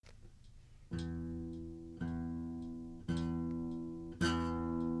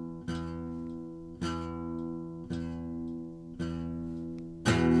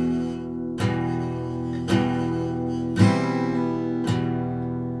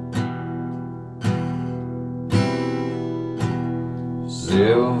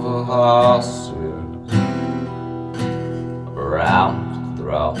silver horses around the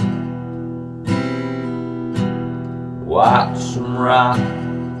throne. Watch them rock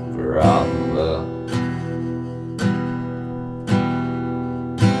for all the love.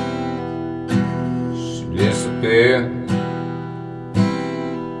 She disappeared,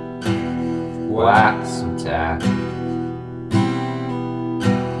 wax some time.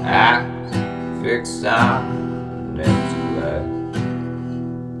 Act fixed on an empty leg.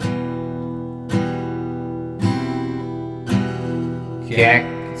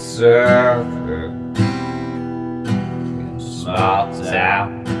 Can't serve her in a small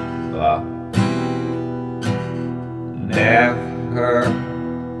town, but never heard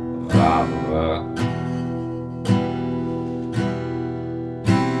of all the love.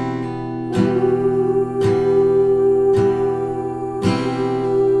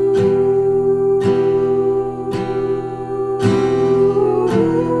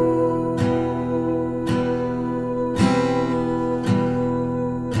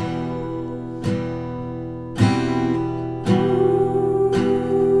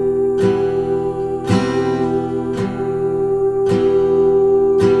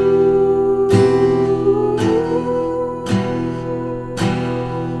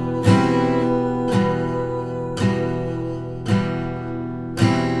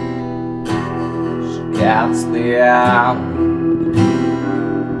 Counts the hour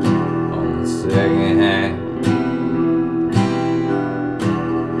on the second hand.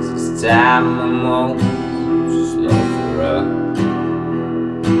 It's time the moment slow for her.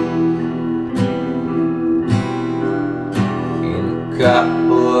 In a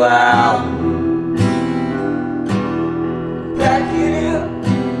couple hours, back in,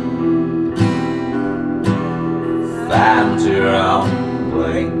 find your own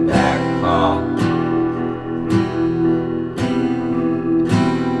way back home.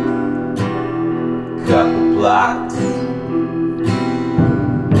 Couple blocks,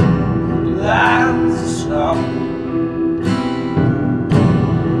 lines of snow.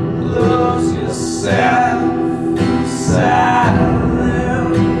 Lose yourself inside of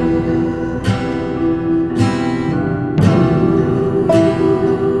them.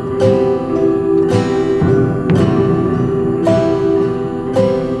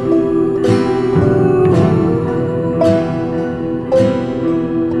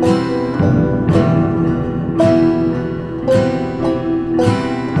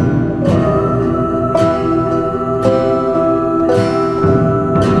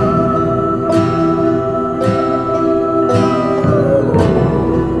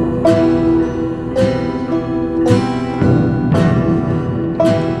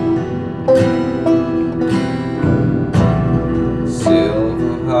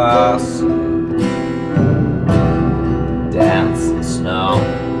 Dance in snow.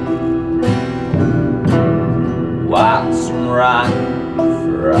 Watch them run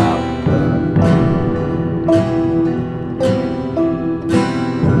forever.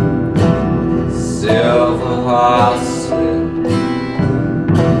 Silver horses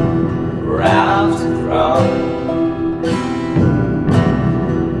round the throne.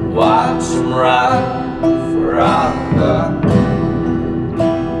 Watch them run forever.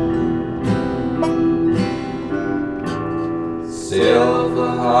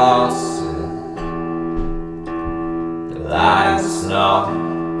 Silver horses, the lines of snow.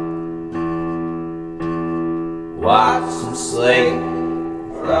 Watch them sleep